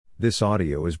This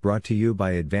audio is brought to you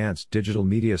by Advanced Digital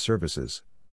Media Services.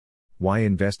 Why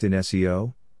invest in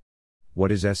SEO?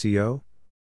 What is SEO?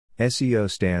 SEO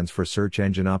stands for Search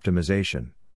Engine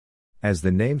Optimization. As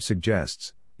the name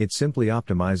suggests, it simply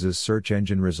optimizes search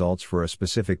engine results for a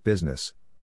specific business.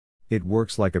 It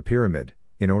works like a pyramid.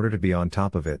 In order to be on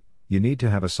top of it, you need to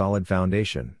have a solid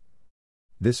foundation.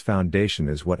 This foundation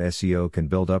is what SEO can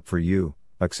build up for you: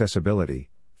 accessibility,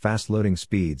 fast loading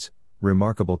speeds,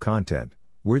 remarkable content,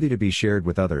 worthy to be shared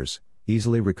with others,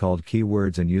 easily recalled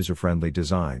keywords, and user-friendly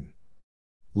design.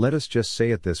 Let us just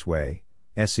say it this way: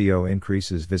 SEO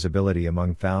increases visibility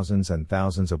among thousands and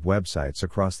thousands of websites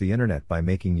across the internet by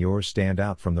making yours stand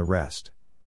out from the rest.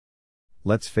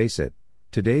 Let's face it,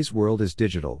 today's world is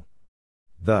digital.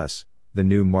 Thus, the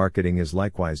new marketing is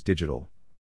likewise digital.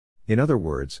 In other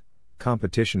words,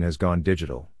 competition has gone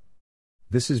digital.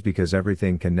 This is because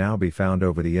everything can now be found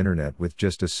over the internet with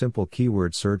just a simple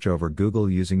keyword search over Google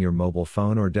using your mobile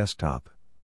phone or desktop.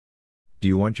 Do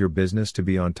you want your business to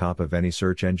be on top of any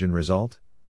search engine result?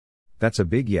 That's a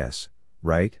big yes,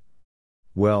 right?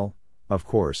 Well, of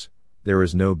course, there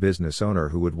is no business owner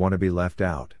who would want to be left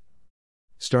out.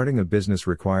 Starting a business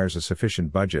requires a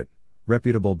sufficient budget,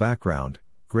 reputable background,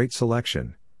 great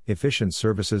selection, efficient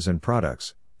services and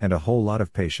products, and a whole lot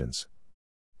of patience.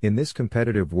 In this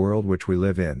competitive world which we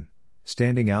live in,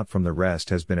 standing out from the rest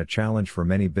has been a challenge for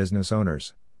many business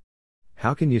owners.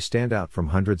 How can you stand out from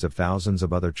hundreds of thousands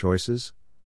of other choices?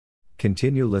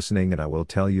 Continue listening and I will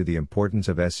tell you the importance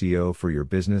of SEO for your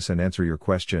business and answer your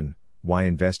question: why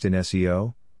invest in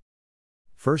SEO?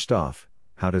 First off,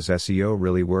 how does SEO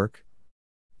really work?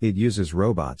 It uses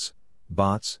robots,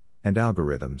 bots, and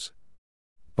algorithms.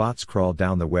 Bots crawl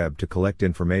down the web to collect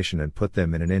information and put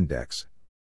them in an index.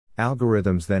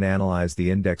 Algorithms then analyze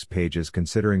the index pages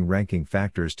considering ranking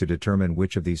factors to determine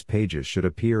which of these pages should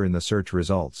appear in the search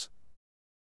results.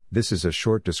 This is a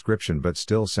short description but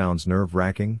still sounds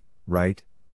nerve-wracking, right?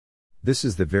 This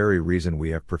is the very reason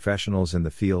we have professionals in the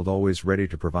field always ready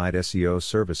to provide SEO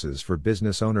services for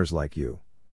business owners like you.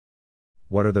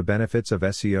 What are the benefits of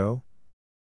SEO?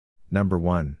 Number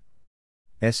 1.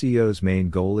 SEO's main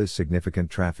goal is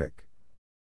significant traffic.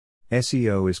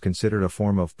 SEO is considered a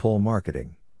form of pull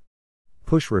marketing.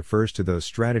 Push refers to those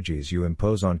strategies you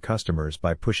impose on customers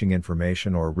by pushing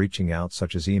information or reaching out,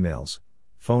 such as emails,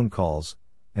 phone calls,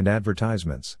 and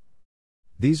advertisements.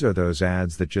 These are those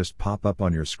ads that just pop up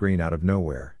on your screen out of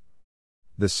nowhere.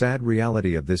 The sad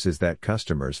reality of this is that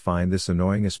customers find this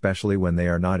annoying, especially when they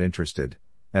are not interested,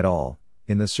 at all,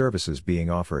 in the services being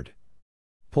offered.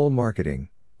 Pull marketing,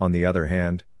 on the other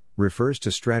hand, refers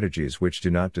to strategies which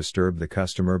do not disturb the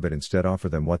customer but instead offer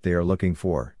them what they are looking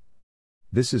for.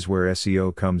 This is where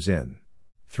SEO comes in.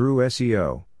 Through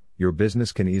SEO, your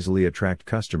business can easily attract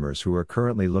customers who are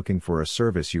currently looking for a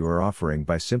service you are offering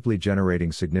by simply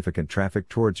generating significant traffic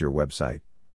towards your website.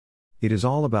 It is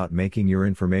all about making your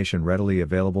information readily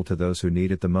available to those who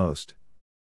need it the most.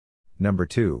 Number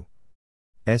 2.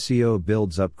 SEO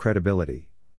builds up credibility.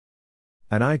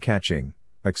 An eye-catching,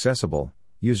 accessible,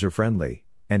 user-friendly,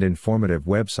 and informative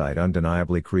website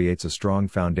undeniably creates a strong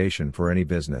foundation for any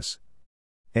business.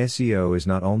 SEO is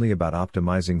not only about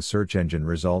optimizing search engine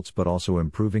results but also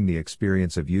improving the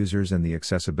experience of users and the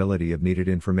accessibility of needed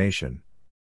information.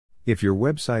 If your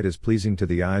website is pleasing to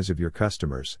the eyes of your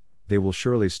customers, they will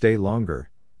surely stay longer,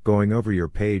 going over your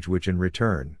page, which in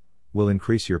return will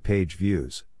increase your page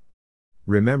views.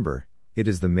 Remember, it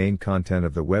is the main content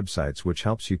of the websites which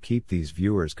helps you keep these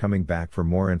viewers coming back for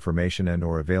more information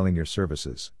and/or availing your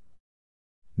services.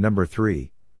 Number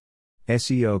 3.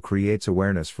 SEO creates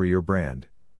awareness for your brand.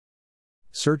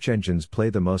 Search engines play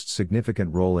the most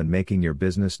significant role in making your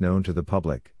business known to the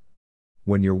public.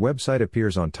 When your website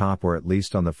appears on top or at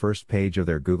least on the first page of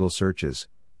their Google searches,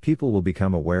 people will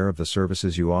become aware of the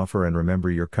services you offer and remember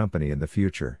your company in the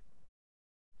future.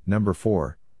 Number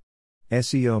 4.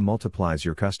 SEO multiplies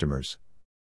your customers.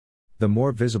 The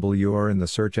more visible you are in the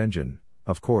search engine,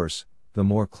 of course, the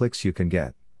more clicks you can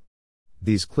get.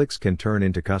 These clicks can turn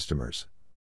into customers.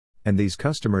 And these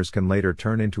customers can later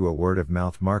turn into a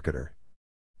word-of-mouth marketer.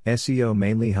 SEO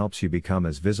mainly helps you become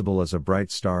as visible as a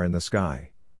bright star in the sky.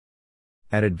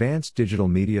 At Advanced Digital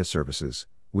Media Services,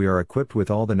 we are equipped with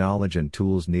all the knowledge and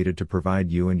tools needed to provide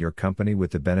you and your company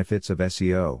with the benefits of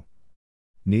SEO.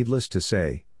 Needless to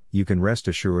say, you can rest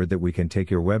assured that we can take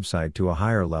your website to a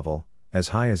higher level, as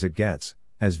high as it gets,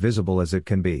 as visible as it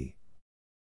can be.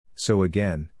 So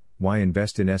again, why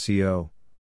invest in SEO?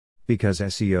 Because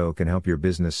SEO can help your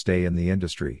business stay in the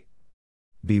industry.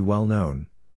 Be well known.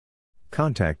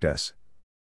 Contact us.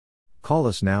 Call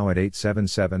us now at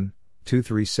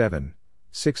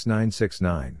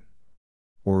 877-237-6969.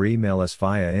 or email us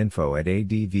via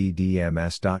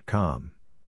info@advdms.com.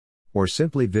 Or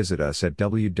simply visit us at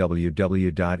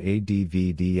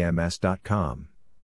www.advdms.com.